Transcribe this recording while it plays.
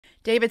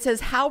David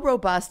says, how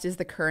robust is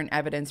the current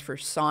evidence for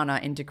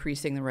sauna in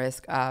decreasing the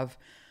risk of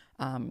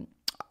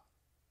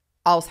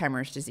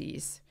Alzheimer's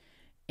disease?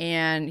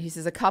 And he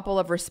says a couple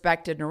of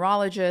respected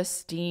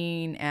neurologists,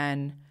 Dean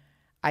and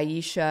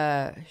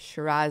Aisha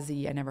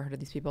Shirazi, I never heard of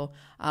these people,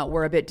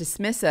 were a bit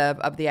dismissive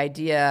of the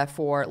idea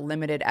for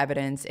limited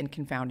evidence and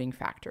confounding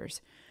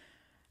factors.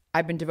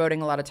 I've been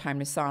devoting a lot of time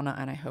to sauna,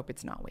 and I hope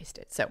it's not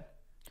wasted. So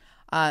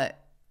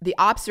the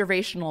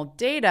observational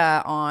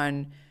data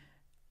on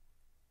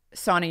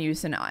sauna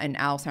use and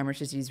Alzheimer's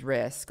disease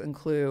risk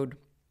include,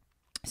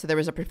 so there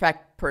was a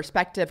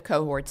prospective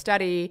cohort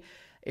study.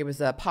 It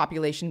was a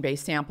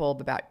population-based sample of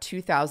about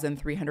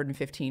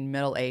 2,315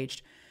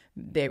 middle-aged.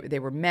 They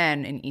were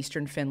men in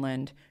Eastern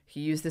Finland who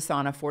used the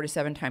sauna 4 to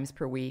 7 times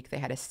per week. They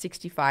had a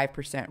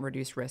 65%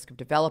 reduced risk of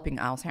developing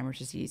Alzheimer's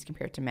disease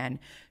compared to men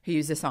who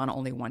used the sauna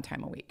only 1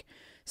 time a week.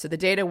 So the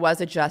data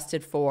was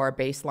adjusted for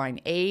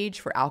baseline age,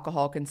 for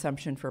alcohol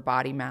consumption, for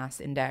body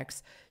mass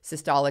index,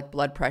 systolic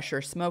blood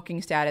pressure,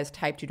 smoking status,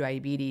 type 2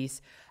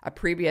 diabetes, a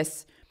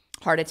previous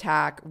heart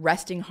attack,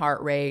 resting heart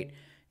rate,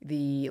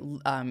 the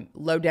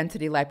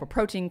low-density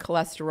lipoprotein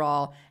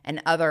cholesterol,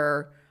 and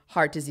other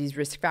heart disease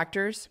risk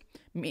factors,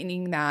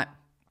 meaning that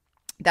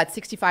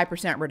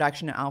 65%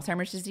 reduction in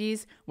Alzheimer's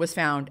disease was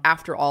found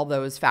after all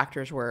those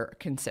factors were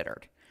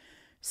considered.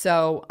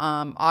 So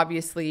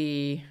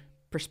obviously,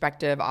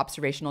 prospective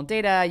observational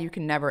data, you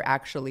can never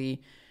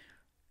actually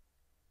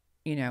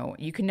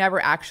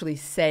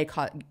say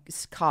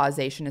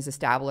causation is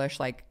established,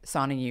 like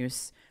sauna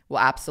use will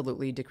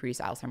absolutely decrease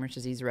Alzheimer's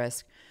disease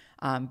risk.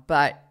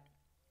 But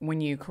when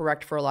you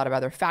correct for a lot of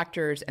other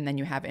factors and then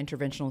you have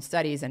interventional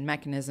studies and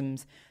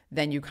mechanisms,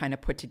 then you kind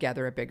of put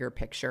together a bigger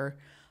picture.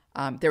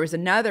 There was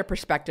another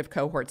prospective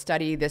cohort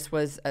study. This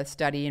was a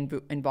study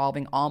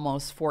involving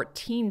almost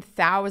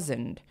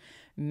 14,000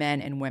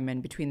 men and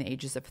women between the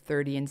ages of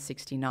 30 and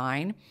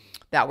 69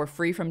 that were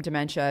free from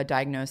dementia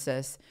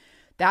diagnosis.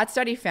 That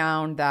study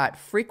found that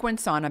frequent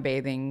sauna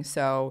bathing,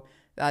 so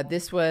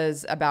this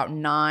was about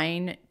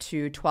 9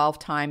 to 12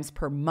 times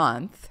per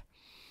month.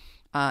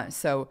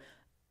 So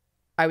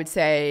I would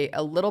say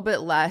a little bit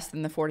less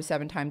than the 4 to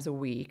 7 times a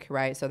week,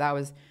 right? So that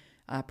was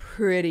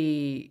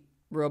pretty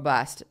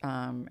robust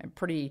and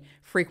pretty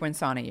frequent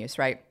sauna use,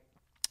 right?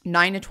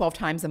 9 to 12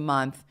 times a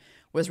month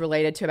was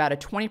related to about a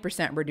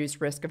 20%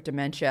 reduced risk of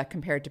dementia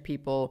compared to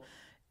people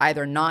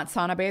either not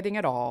sauna bathing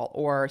at all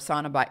or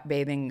sauna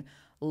bathing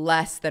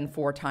less than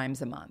 4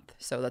 times a month.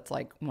 So that's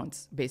like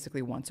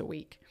basically once a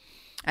week.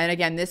 And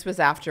again, this was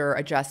after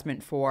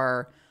adjustment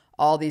for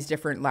all these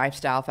different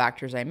lifestyle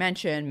factors I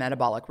mentioned,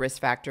 metabolic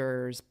risk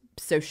factors,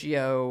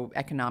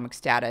 socioeconomic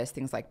status,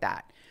 things like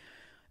that.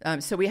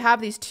 So we have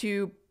these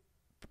two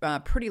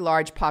pretty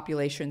large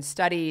population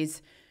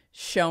studies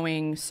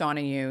showing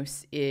sauna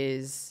use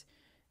is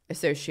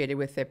associated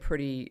with a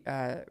pretty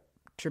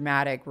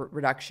dramatic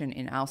reduction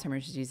in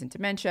Alzheimer's disease and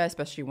dementia,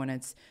 especially when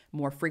it's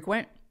more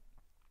frequent.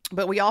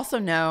 But we also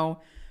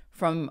know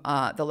from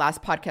the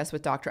last podcast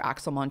with Dr.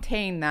 Axel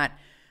Montaigne that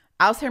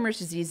Alzheimer's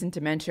disease and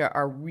dementia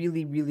are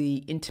really, really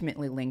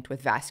intimately linked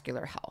with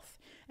vascular health.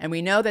 And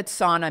we know that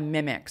sauna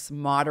mimics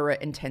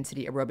moderate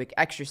intensity aerobic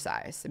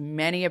exercise.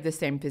 Many of the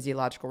same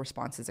physiological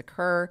responses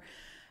occur.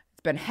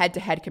 It's been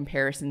head-to-head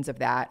comparisons of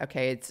that.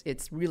 Okay,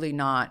 it's really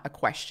not a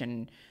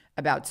question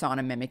about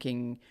sauna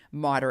mimicking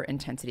moderate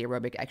intensity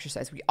aerobic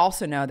exercise. We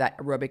also know that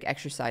aerobic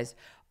exercise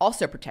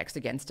also protects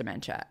against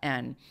dementia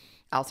and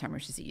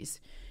Alzheimer's disease.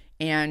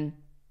 And,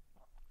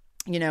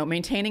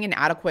 maintaining an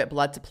adequate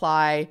blood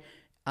supply,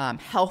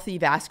 healthy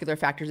vascular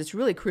factors, it's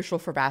really crucial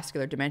for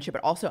vascular dementia,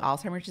 but also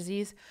Alzheimer's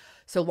disease.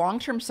 So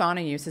long-term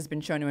sauna use has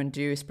been shown to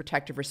induce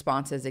protective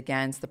responses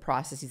against the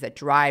processes that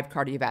drive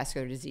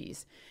cardiovascular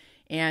disease.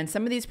 And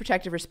some of these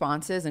protective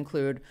responses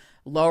include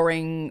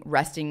lowering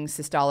resting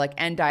systolic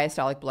and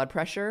diastolic blood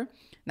pressure. And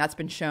that's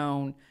been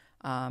shown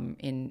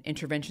in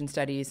intervention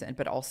studies,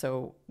 but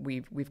also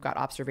we've got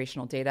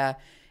observational data.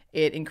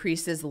 It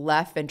increases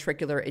left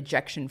ventricular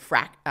ejection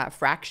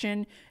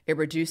fraction. It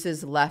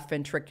reduces left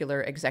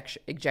ventricular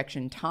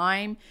ejection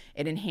time.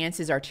 It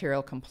enhances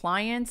arterial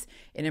compliance.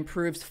 It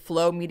improves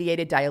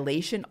flow-mediated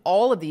dilation.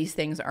 All of these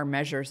things are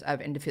measures of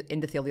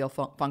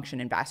endothelial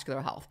function and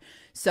vascular health.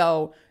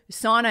 So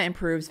sauna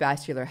improves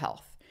vascular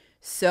health.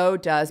 So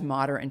does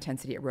moderate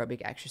intensity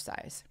aerobic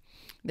exercise.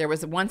 There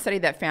was one study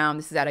that found,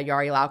 this is at a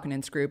Jari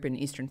Laukkanen's group in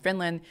Eastern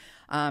Finland,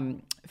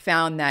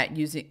 found that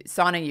using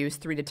sauna use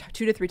 2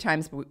 to 3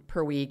 times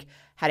per week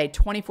had a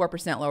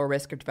 24% lower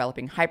risk of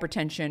developing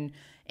hypertension,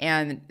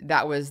 and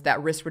that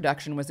risk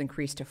reduction was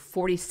increased to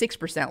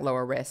 46%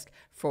 lower risk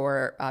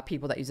for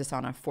people that use a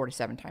sauna 4 to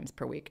 7 times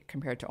per week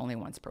compared to only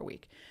once per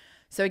week.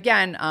 So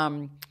again,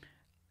 a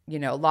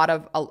lot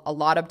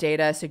of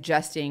data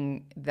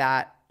suggesting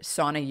that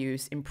sauna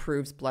use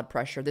improves blood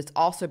pressure. There's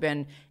also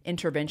been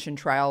intervention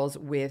trials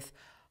with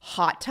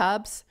hot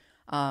tubs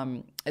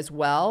as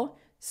well.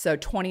 So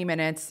 20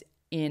 minutes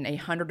in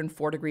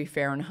 104 degree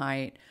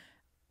Fahrenheit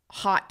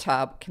hot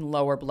tub can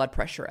lower blood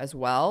pressure as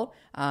well,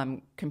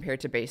 compared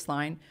to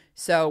baseline.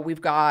 So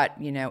we've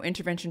got,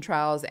 intervention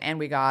trials, and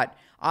we got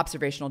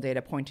observational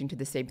data pointing to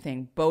the same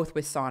thing, both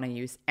with sauna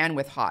use and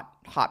with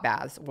hot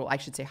baths. Well, I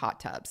should say hot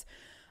tubs.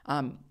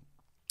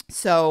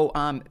 So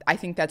I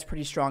think that's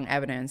pretty strong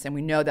evidence. And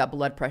we know that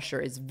blood pressure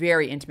is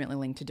very intimately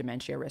linked to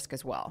dementia risk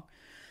as well.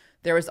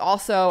 There was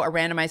also a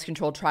randomized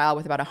controlled trial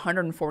with about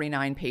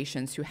 149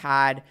 patients who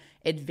had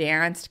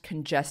advanced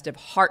congestive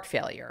heart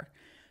failure.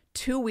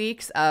 2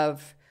 weeks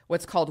of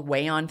what's called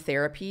Wei-on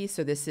therapy.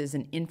 So this is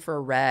an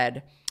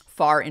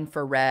far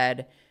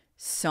infrared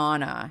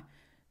sauna,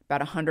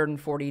 about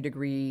 140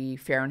 degree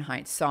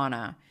Fahrenheit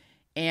sauna.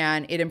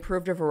 And it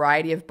improved a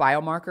variety of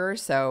biomarkers.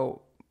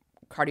 So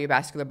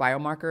cardiovascular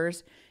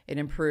biomarkers. It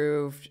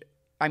improved,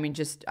 I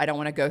don't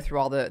want to go through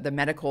all the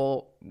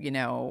medical,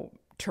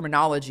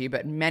 terminology,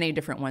 but many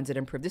different ones it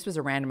improved. This was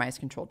a randomized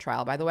controlled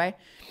trial, by the way,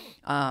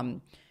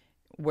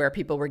 where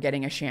people were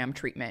getting a sham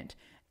treatment.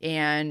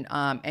 And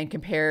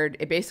compared,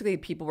 basically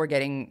people were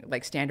getting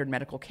like standard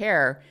medical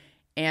care,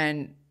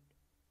 and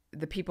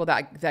the people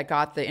that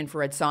got the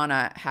infrared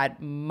sauna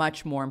had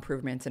much more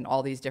improvements in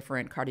all these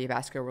different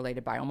cardiovascular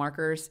related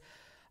biomarkers.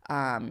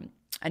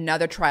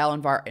 Another trial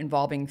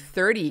involving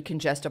 30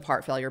 congestive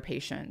heart failure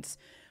patients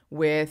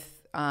with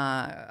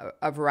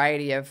a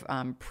variety of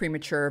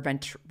premature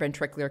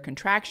ventricular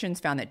contractions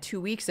found that 2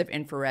 weeks of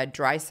infrared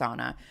dry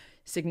sauna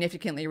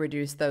significantly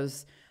reduced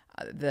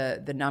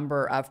the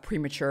number of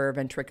premature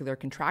ventricular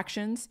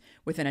contractions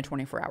within a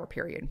 24-hour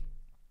period.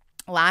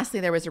 Lastly,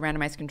 there was a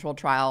randomized controlled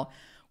trial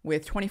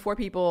with 24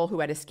 people who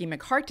had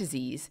ischemic heart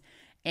disease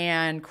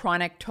and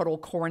chronic total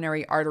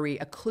coronary artery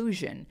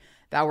occlusion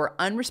that were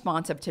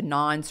unresponsive to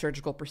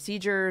non-surgical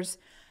procedures.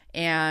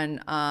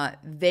 And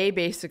they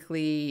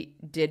basically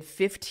did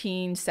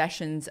 15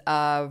 sessions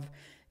of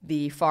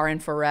the far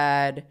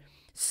infrared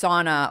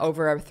sauna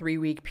over a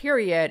 3-week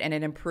period, and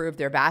it improved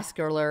their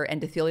vascular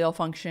endothelial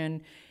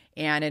function,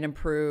 and it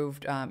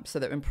improved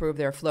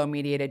their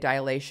flow-mediated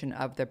dilation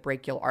of the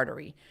brachial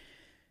artery.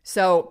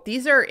 So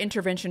these are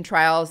intervention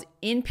trials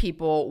in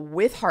people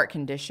with heart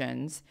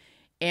conditions,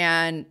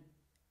 and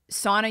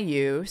sauna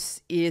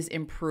use is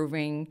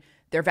improving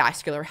their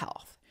vascular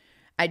health.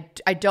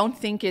 I don't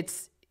think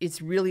it's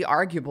really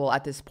arguable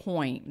at this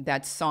point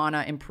that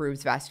sauna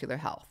improves vascular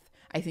health.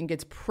 I think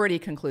it's pretty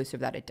conclusive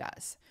that it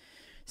does.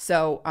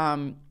 So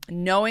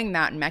knowing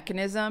that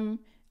mechanism,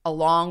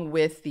 along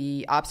with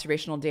the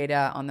observational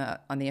data on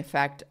the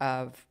effect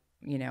of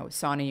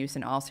sauna use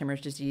in Alzheimer's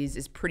disease,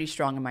 is pretty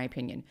strong in my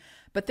opinion.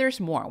 But there's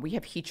more. We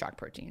have heat shock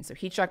proteins. So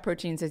heat shock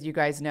proteins, as you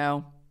guys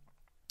know,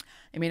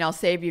 I'll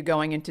save you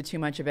going into too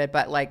much of it,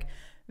 but like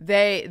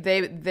they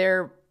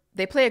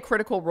play a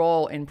critical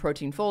role in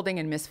protein folding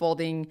and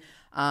misfolding.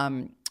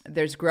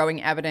 There's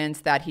growing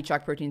evidence that heat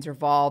shock proteins are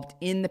involved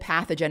in the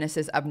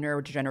pathogenesis of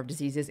neurodegenerative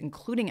diseases,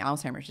 including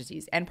Alzheimer's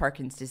disease and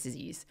Parkinson's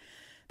disease.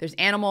 There's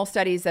animal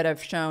studies that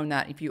have shown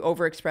that if you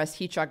overexpress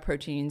heat shock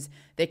proteins,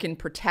 they can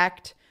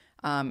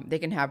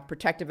have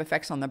protective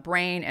effects on the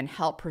brain and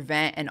help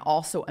prevent and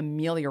also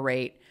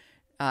ameliorate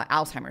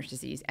Alzheimer's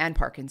disease and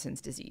Parkinson's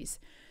disease.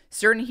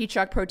 Certain heat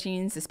shock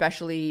proteins,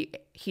 especially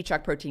heat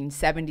shock protein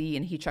 70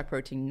 and heat shock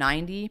protein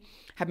 90,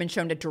 have been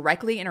shown to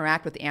directly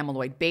interact with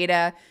amyloid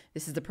beta.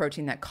 This is the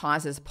protein that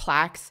causes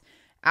plaques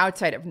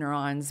outside of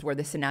neurons where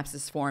the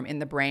synapses form in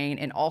the brain,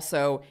 and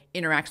also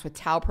interacts with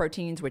tau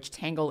proteins, which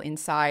tangle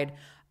inside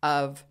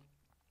of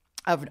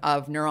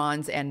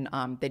neurons, and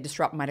they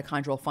disrupt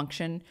mitochondrial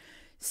function.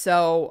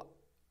 So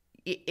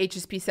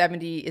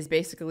HSP70 is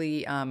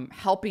basically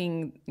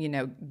helping,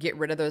 get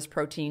rid of those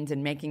proteins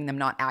and making them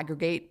not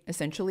aggregate,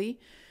 essentially.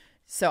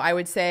 So I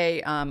would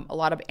say a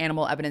lot of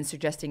animal evidence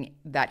suggesting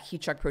that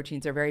heat shock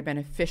proteins are very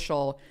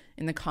beneficial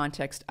in the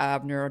context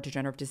of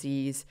neurodegenerative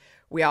disease.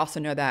 We also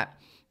know that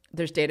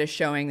there's data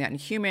showing that in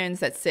humans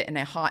that sit in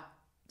a hot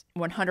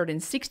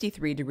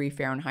 163 degree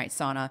Fahrenheit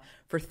sauna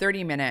for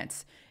 30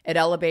 minutes, it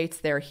elevates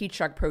their heat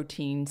shock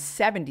protein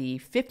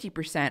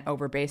 50%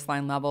 over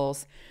baseline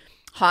levels.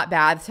 Hot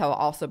baths have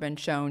also been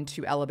shown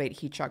to elevate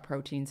heat shock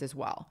proteins as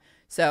well.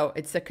 So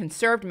it's a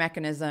conserved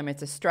mechanism.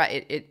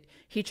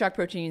 Heat shock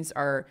proteins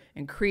are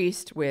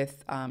increased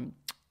with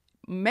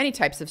many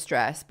types of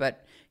stress,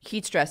 but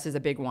heat stress is a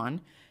big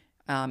one,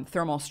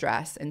 thermal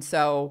stress. And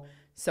so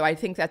I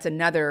think that's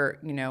another,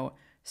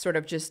 sort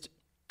of just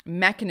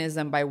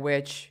mechanism by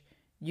which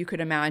you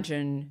could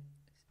imagine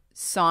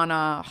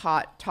sauna,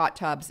 hot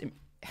tubs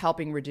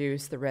helping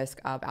reduce the risk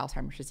of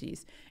Alzheimer's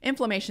disease.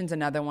 Inflammation is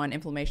another one.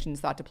 Inflammation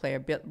is thought to play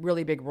a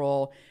really big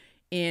role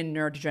in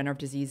neurodegenerative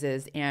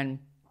diseases. And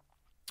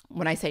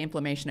when I say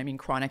inflammation, I mean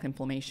chronic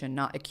inflammation,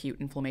 not acute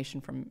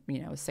inflammation from,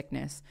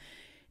 sickness.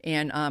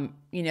 And,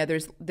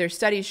 there's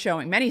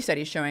many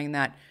studies showing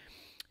that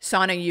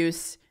sauna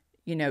use,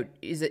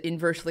 is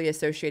inversely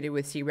associated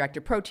with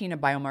C-reactive protein, a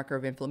biomarker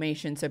of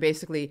inflammation. So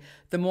basically,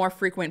 the more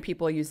frequent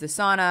people use the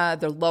sauna,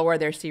 the lower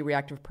their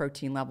C-reactive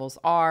protein levels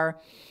are.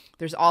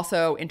 There's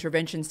also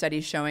intervention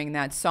studies showing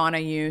that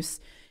sauna use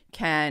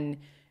can,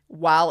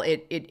 while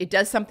it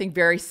does something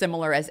very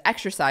similar as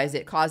exercise,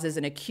 it causes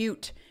an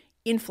acute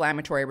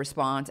inflammatory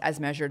response as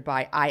measured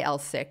by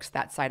IL-6,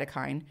 that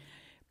cytokine,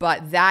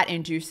 but that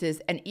induces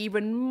an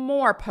even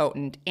more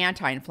potent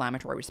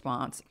anti-inflammatory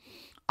response.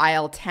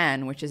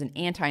 IL-10, which is an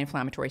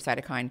anti-inflammatory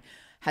cytokine,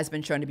 has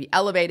been shown to be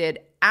elevated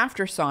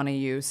after sauna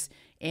use.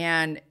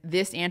 And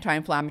this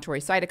anti-inflammatory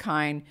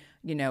cytokine,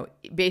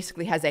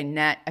 basically has a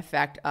net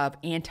effect of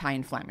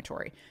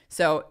anti-inflammatory.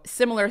 So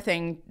similar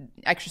thing,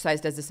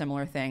 exercise does a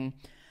similar thing.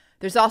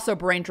 There's also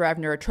brain-derived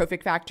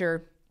neurotrophic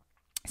factor.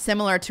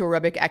 Similar to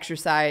aerobic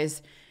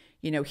exercise,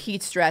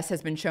 heat stress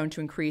has been shown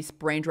to increase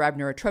brain-derived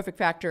neurotrophic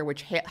factor,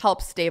 which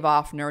helps stave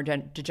off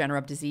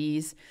neurodegenerative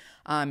disease.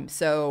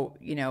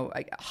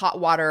 Hot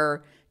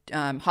water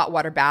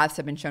baths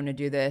have been shown to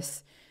do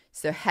this.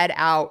 So head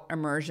out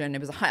immersion.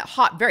 It was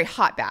a very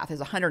hot bath. It was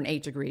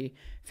 108 degree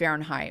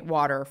Fahrenheit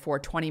water for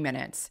 20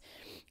 minutes.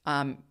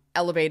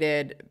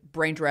 Elevated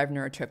brain-derived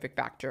neurotrophic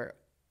factor.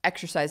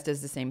 Exercise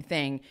does the same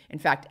thing. In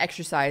fact,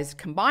 exercise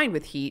combined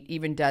with heat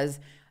even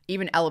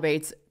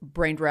elevates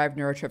brain-derived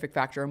neurotrophic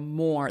factor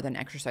more than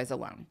exercise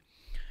alone.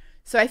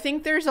 So I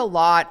think there's a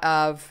lot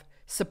of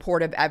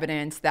supportive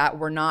evidence that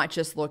we're not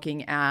just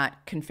looking at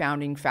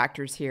confounding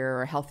factors here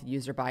or health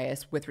user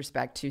bias with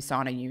respect to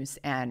sauna use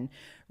and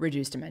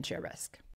reduced dementia risk.